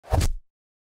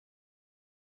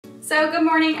So good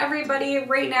morning everybody.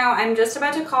 Right now I'm just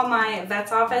about to call my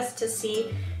vet's office to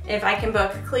see if I can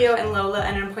book Cleo and Lola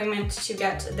an appointment to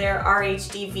get their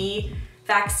RHDV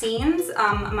vaccines.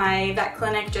 My vet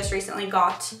clinic just recently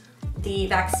got the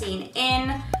vaccine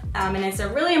in and it's a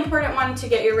really important one to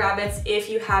get your rabbits if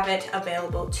you have it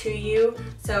available to you.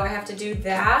 So I have to do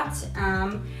that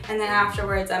and then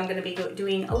afterwards I'm going to be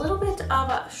doing a little bit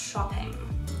of shopping.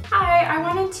 Hi, I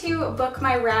wanted to book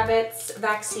my rabbits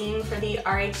vaccine for the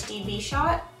RHDV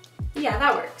shot. Yeah,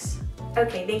 that works.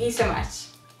 Okay, thank you so much.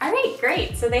 All right,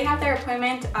 great. So they have their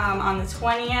appointment on the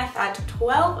 20th at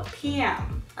 12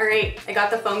 p.m. All right, I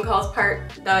got the phone calls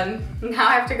part done. Now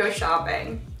I have to go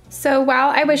shopping. So while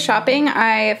I was shopping,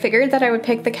 I figured that I would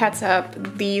pick the cats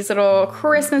up these little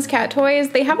Christmas cat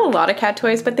toys. They have a lot of cat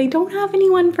toys, but they don't have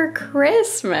anyone for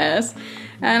Christmas.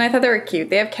 And I thought they were cute.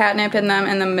 They have catnip in them,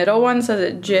 and the middle one says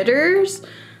it jitters.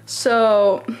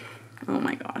 So, oh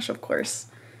my gosh, of course.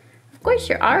 Of course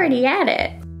you're already at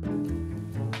it.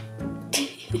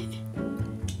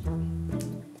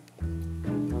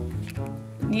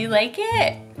 You like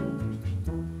it?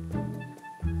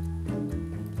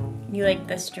 You like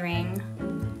the string?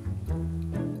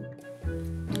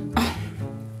 Oh,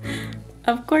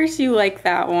 of course you like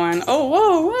that one. Oh,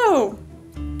 whoa, whoa.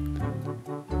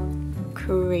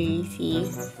 Crazy.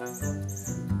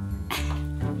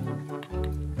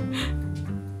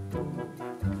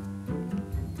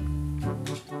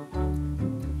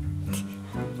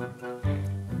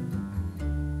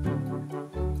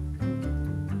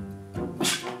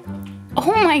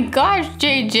 Oh my gosh,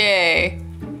 JJ.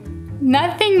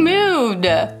 Nothing moved.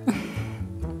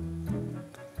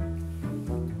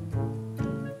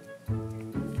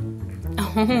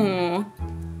 Oh.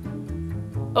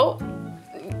 Oh.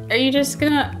 Are you just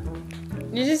gonna,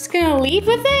 you're just gonna leave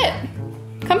with it?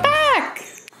 Come back!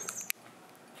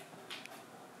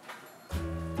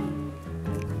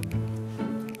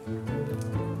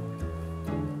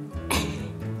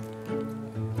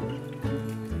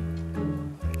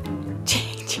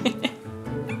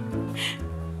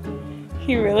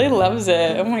 He really loves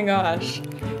it, oh my gosh.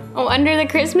 Oh, under the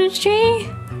Christmas tree?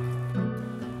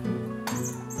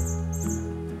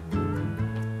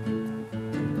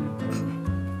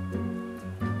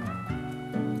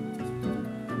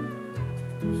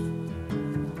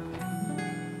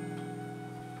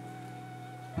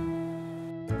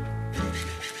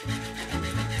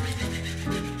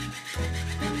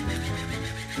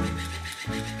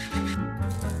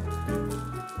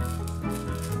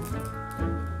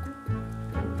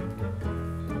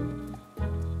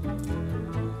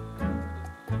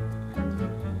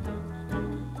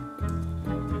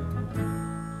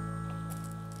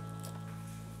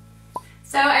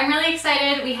 So I'm really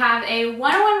excited. We have a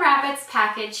 101 Rabbits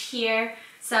package here.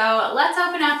 So let's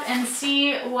open up and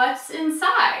see what's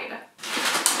inside.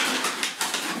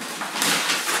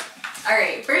 All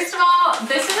right, first of all,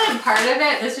 this isn't part of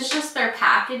it. This is just their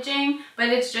packaging, but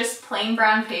it's just plain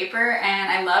brown paper and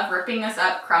I love ripping this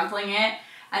up, crumpling it,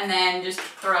 and then just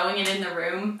throwing it in the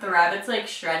room. The rabbits like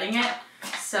shredding it.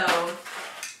 So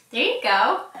there you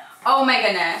go. Oh my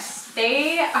goodness.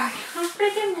 They are gonna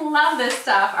freaking love this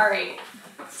stuff. All right.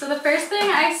 So the first thing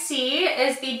I see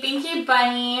is the Binky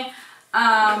Bunny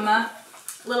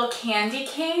little candy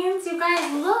canes. You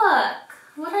guys, look.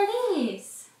 What are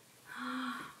these?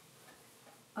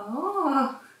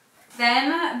 Oh.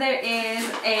 Then there is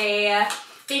a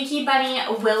Binky Bunny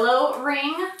willow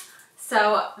ring.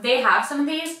 So they have some of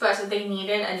these, but they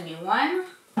needed a new one.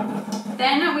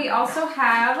 Then we also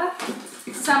have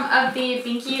some of the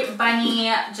Binky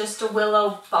Bunny just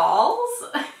willow balls.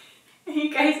 Are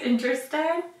you guys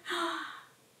interested?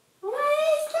 What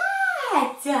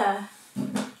is that?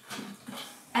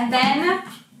 And then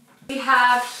we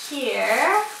have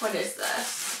here, what is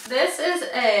this? This is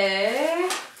a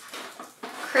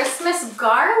Christmas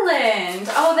garland.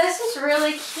 Oh, this is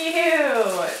really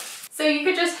cute. So you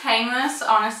could just hang this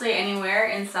honestly anywhere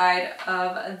inside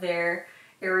of their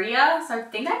area. So I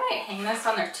think I might hang this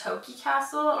on their Toki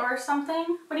castle or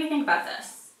something. What do you think about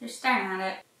this? You're staring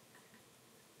at it.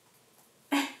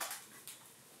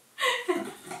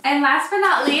 And last but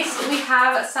not least, we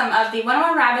have some of the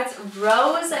 101 Rabbits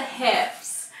rose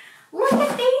hips. Look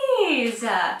at these.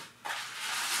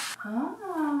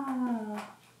 Oh.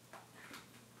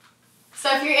 So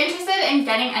if you're interested in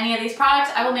getting any of these products,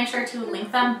 I will make sure to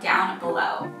link them down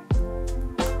below.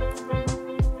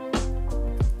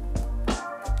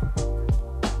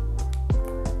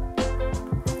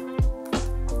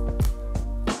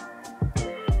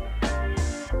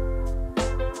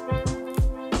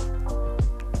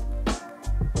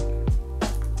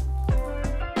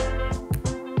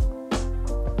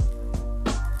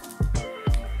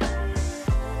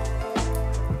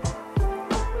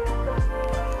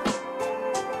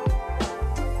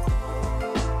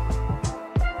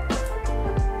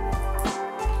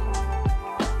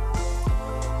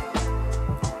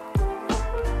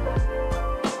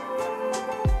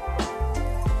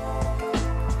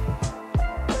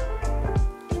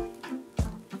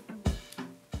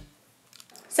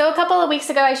 So a couple of weeks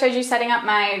ago, I showed you setting up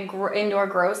my indoor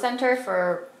grow center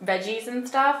for veggies and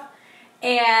stuff.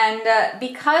 And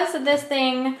because this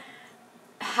thing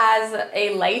has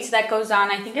a light that goes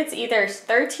on, I think it's either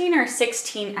 13 or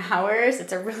 16 hours.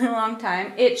 It's a really long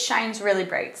time. It shines really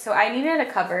bright. So I needed a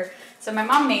cover. So my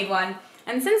mom made one.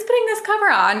 And since putting this cover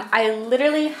on, I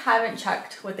literally haven't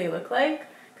checked what they look like,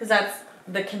 because that's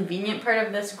the convenient part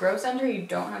of this grow center. You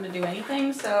don't have to do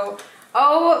anything. So,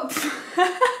 oh.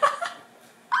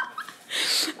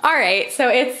 All right, so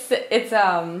it's there's a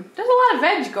lot of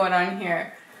veg going on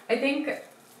here. I think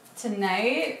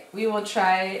tonight we will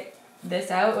try this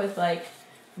out with like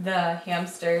the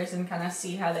hamsters and kind of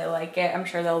see how they like it. I'm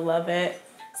sure they'll love it.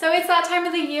 So it's that time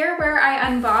of the year where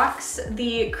I unbox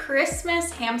the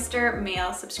Christmas Hamster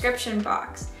Mail subscription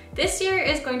box. This year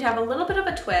is going to have a little bit of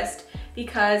a twist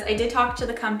because I did talk to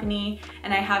the company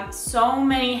and I have so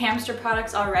many hamster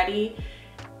products already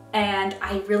and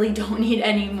I really don't need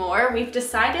any more. We've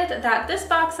decided that this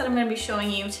box that I'm going to be showing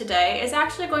you today is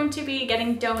actually going to be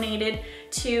getting donated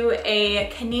to a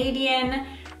Canadian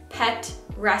pet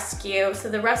rescue. So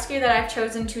the rescue that I've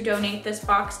chosen to donate this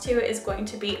box to is going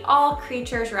to be All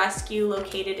Creatures Rescue,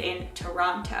 located in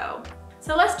Toronto.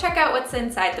 So let's check out what's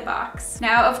inside the box.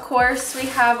 Now, of course, we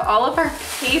have all of our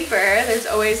paper. There's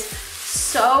always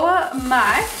so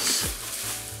much.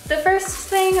 The first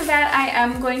thing that I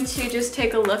am going to just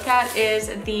take a look at is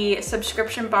the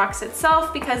subscription box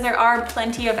itself, because there are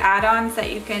plenty of add-ons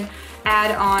that you can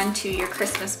add on to your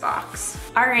Christmas box.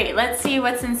 All right, let's see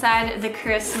what's inside the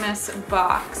Christmas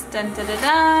box. Dun dun dun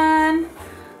dun.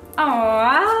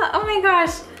 Aww, oh my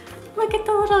gosh, look at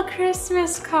the little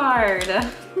Christmas card.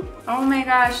 Oh my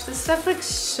gosh, this stuff looks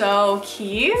so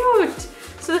cute.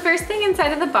 So the first thing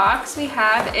inside of the box we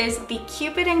have is the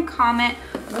Cupid and Comet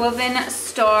Woven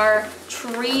Star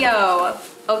Trio.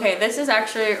 Okay, this is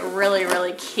actually really,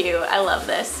 really cute. I love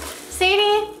this.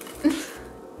 Sadie,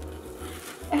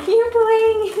 are you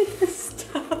playing this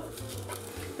stuff?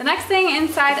 The next thing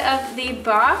inside of the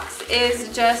box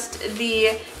is just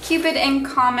the Cupid and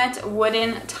Comet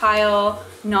wooden tile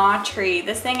knot tree.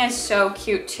 This thing is so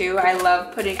cute too. I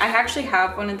love I actually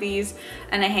have one of these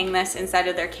and I hang this inside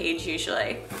of their cage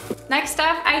usually. Next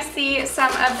up, I see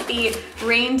some of the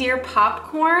reindeer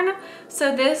popcorn.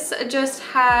 So this just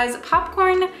has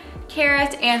popcorn,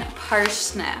 carrot, and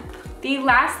parsnip. The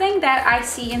last thing that I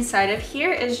see inside of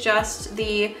here is just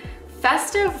the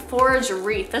festive forage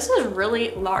wreath. This is really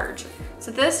large.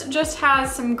 So this just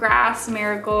has some grass,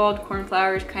 marigold,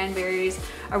 cornflowers, cranberries,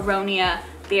 aronia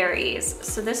berries.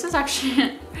 So this is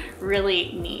actually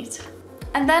really neat.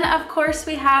 And then of course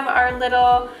we have our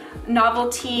little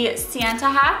novelty Santa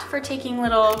hat for taking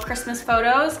little Christmas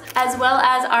photos, as well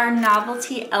as our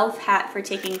novelty elf hat for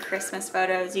taking Christmas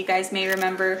photos. You guys may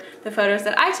remember the photos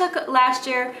that I took last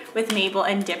year with Mabel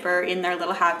and Dipper in their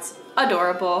little hats.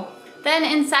 Adorable. Then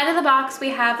inside of the box we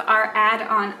have our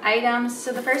add-on items.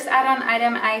 So the first add-on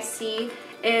item I see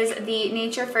is the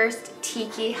Nature First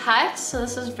Tiki Hut. So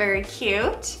this is very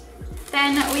cute.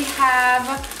 Then we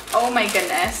have, oh my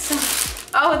goodness.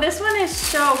 Oh, this one is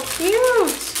so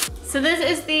cute. So this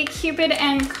is the Cupid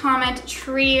and Comet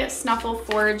Tree Snuffle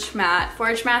Forage Mat.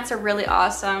 Forage mats are really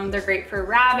awesome. They're great for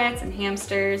rabbits and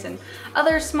hamsters and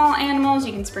other small animals.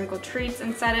 You can sprinkle treats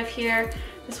inside of here.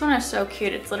 This one is so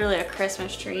cute. It's literally a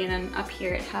Christmas tree, and then up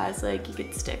here it has like, you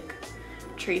could stick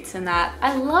treats in that.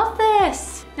 I love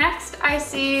this. Next, I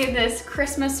see this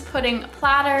Christmas pudding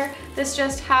platter. This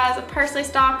just has parsley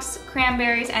stalks,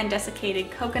 cranberries, and desiccated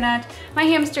coconut. My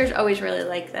hamsters always really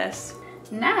like this.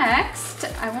 Next,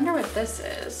 I wonder what this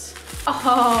is.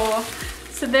 Oh,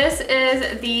 so this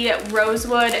is the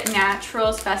Rosewood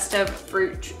Naturals Festive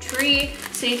Fruit Tree.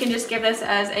 So you can just give this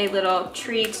as a little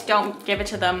treat. Don't give it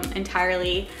to them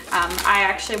entirely. I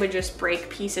actually would just break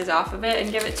pieces off of it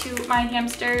and give it to my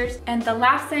hamsters. And the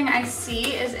last thing I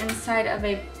see is inside of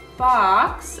a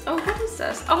box. Oh, what is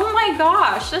this? Oh my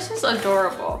gosh, this is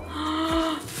adorable.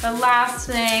 The last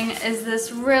thing is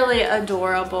this really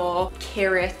adorable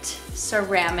carrot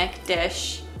ceramic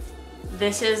dish.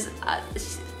 This is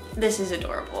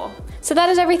adorable. So that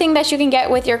is everything that you can get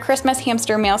with your Christmas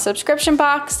Hamster Mail subscription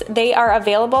box. They are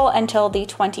available until the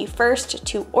 21st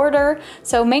to order.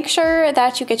 So make sure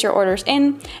that you get your orders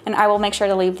in, and I will make sure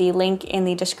to leave the link in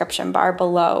the description bar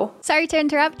below. Sorry to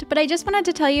interrupt, but I just wanted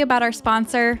to tell you about our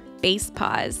sponsor,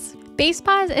 BasePaws.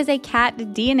 BasePaws is a cat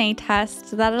DNA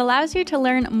test that allows you to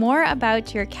learn more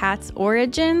about your cat's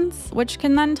origins, which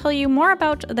can then tell you more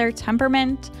about their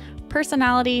temperament,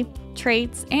 personality,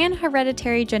 traits, and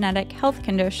hereditary genetic health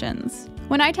conditions.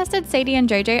 When I tested Sadie and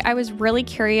JJ, I was really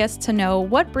curious to know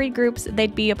what breed groups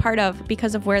they'd be a part of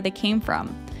because of where they came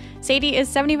from. Sadie is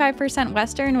 75%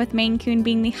 Western, with Maine Coon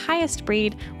being the highest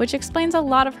breed, which explains a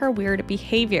lot of her weird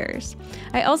behaviors.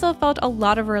 I also felt a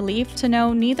lot of relief to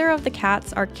know neither of the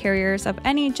cats are carriers of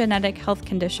any genetic health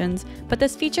conditions, but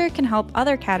this feature can help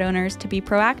other cat owners to be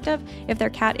proactive if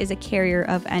their cat is a carrier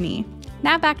of any.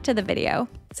 Now back to the video.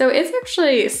 So it's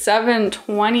actually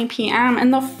 7:20 p.m.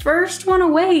 and the first one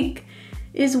awake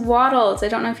is Waddles. I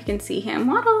don't know if you can see him.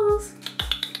 Waddles.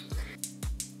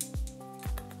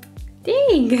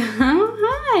 There you go.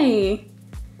 Hi.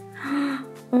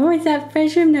 Oh, is that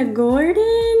fresh from the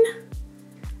garden?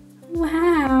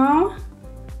 Wow.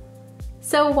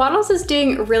 So Waddles is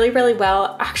doing really, really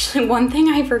well. Actually, one thing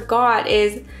I forgot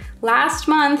is last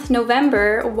month,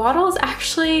 November, Waddles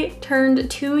actually turned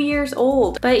 2 years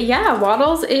old. But yeah,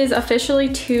 Waddles is officially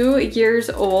 2 years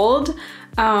old.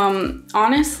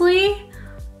 Honestly,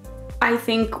 I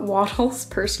think Waddles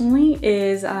personally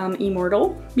is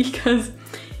immortal because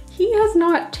he has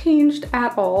not changed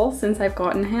at all since I've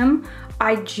gotten him.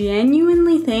 I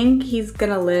genuinely think he's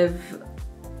gonna live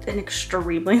an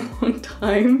extremely long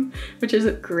time, which is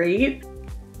great.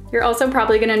 You're also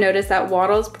probably gonna notice that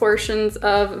Waddles' portions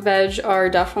of veg are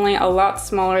definitely a lot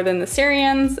smaller than the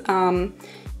Syrians.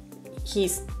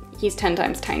 He's 10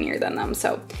 times tinier than them,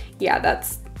 so yeah,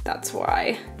 that's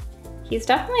why. He's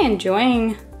definitely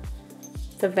enjoying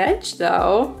the veg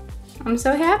though. I'm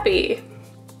so happy.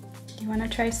 You wanna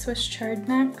try Swiss chard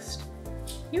next?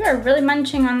 You are really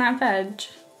munching on that veg.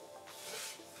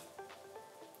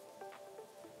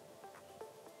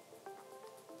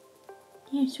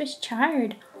 Yeah, Swiss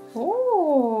chard.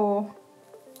 Oh.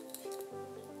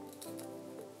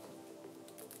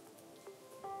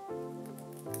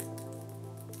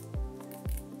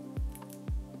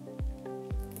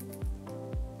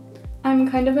 I'm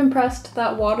kind of impressed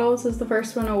that Waddles is the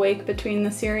first one awake between the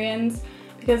Syrians,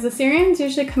 because the Syrians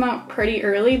usually come out pretty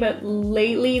early, but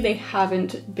lately they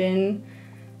haven't been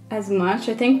as much.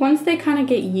 I think once they kind of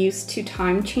get used to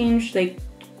time change, they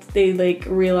like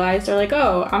realize, they're like,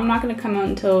 oh, I'm not gonna come out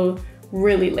until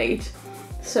really late.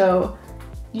 So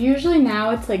usually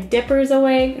now it's like Dipper's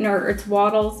awake, or it's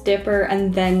Waddles, Dipper,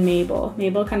 and then Mabel.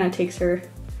 Mabel kind of takes her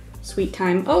sweet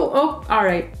time. Oh, all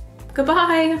right,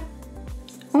 goodbye.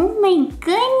 Oh my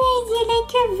goodness, you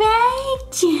like your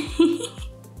veg?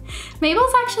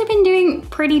 Mabel's actually been doing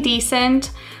pretty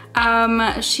decent.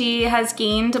 She has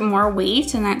gained more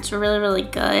weight, and that's really, really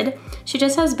good. She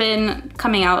just has been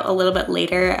coming out a little bit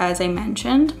later, as I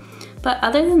mentioned. But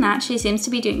other than that, she seems to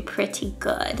be doing pretty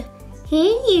good. Hey,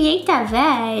 you ate that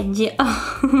veg.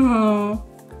 Oh.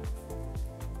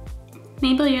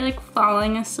 Mabel, you're like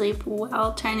falling asleep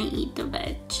while trying to eat the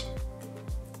veg.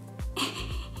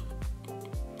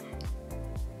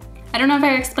 I don't know if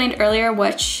I explained earlier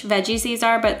which veggies these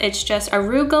are, but it's just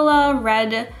arugula,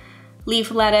 red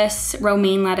leaf lettuce,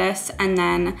 romaine lettuce, and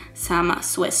then some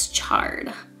Swiss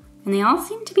chard. And they all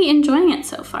seem to be enjoying it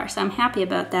so far, so I'm happy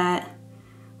about that.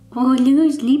 Oh,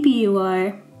 look how sleepy you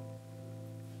are.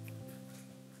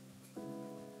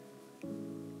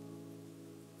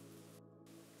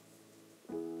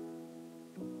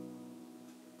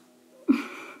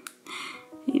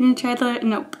 You didn't try the,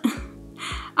 nope.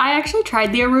 I actually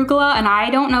tried the arugula, and I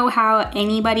don't know how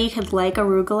anybody could like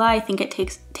arugula. I think it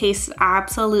tastes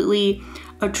absolutely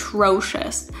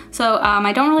atrocious. So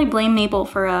I don't really blame Mabel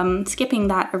for skipping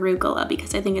that arugula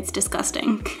because I think it's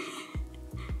disgusting.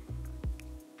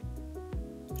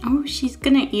 Oh, she's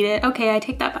gonna eat it. Okay, I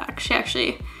take that back.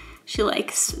 She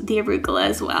likes the arugula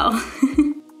as well.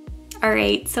 All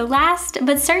right, so last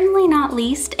but certainly not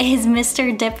least is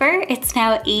Mr. Dipper. It's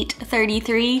now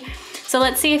 8:33. So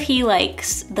let's see if he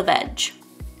likes the veg.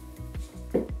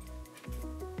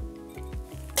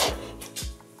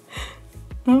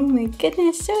 Oh my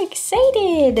goodness, so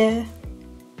excited.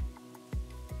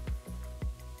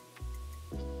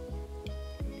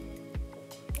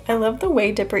 I love the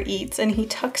way Dipper eats, and he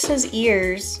tucks his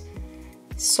ears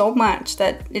so much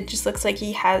that it just looks like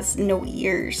he has no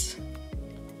ears.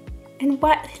 And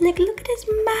what, look at his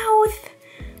mouth.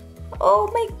 Oh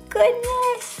my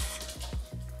goodness.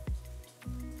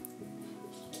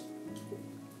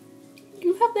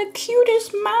 You have the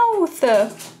cutest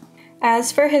mouth.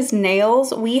 As for his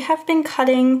nails, we have been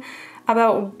cutting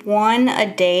about 1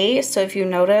 a day. So if you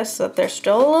notice that they're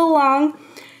still a little long,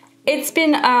 it's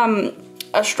been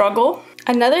a struggle.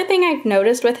 Another thing I've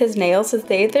noticed with his nails is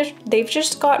they've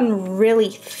just gotten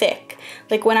really thick.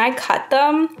 Like when I cut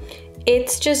them,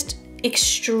 it's just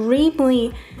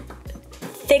extremely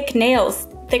thick nails,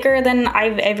 thicker than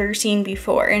I've ever seen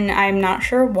before. And I'm not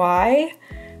sure why,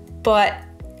 but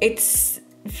it's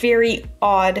very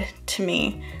odd to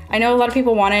me. I know a lot of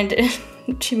people wanted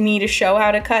me to show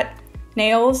how to cut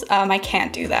nails, I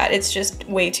can't do that. It's just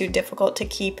way too difficult to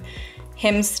keep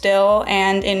him still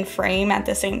and in frame at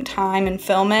the same time and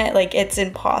film it. Like, it's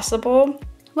impossible.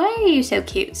 Why are you so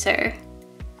cute, sir?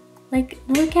 Like,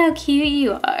 look how cute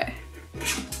you are.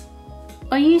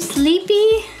 Are you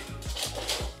sleepy?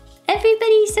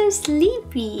 Everybody's so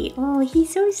sleepy. Oh,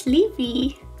 he's so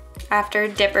sleepy. After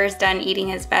Dipper's done eating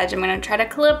his veg, I'm gonna try to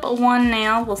clip one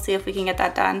nail. We'll see if we can get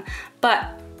that done.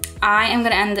 But I am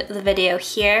gonna end the video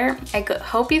here. I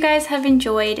hope you guys have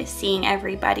enjoyed seeing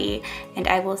everybody, and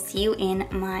I will see you in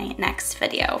my next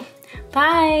video.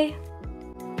 Bye.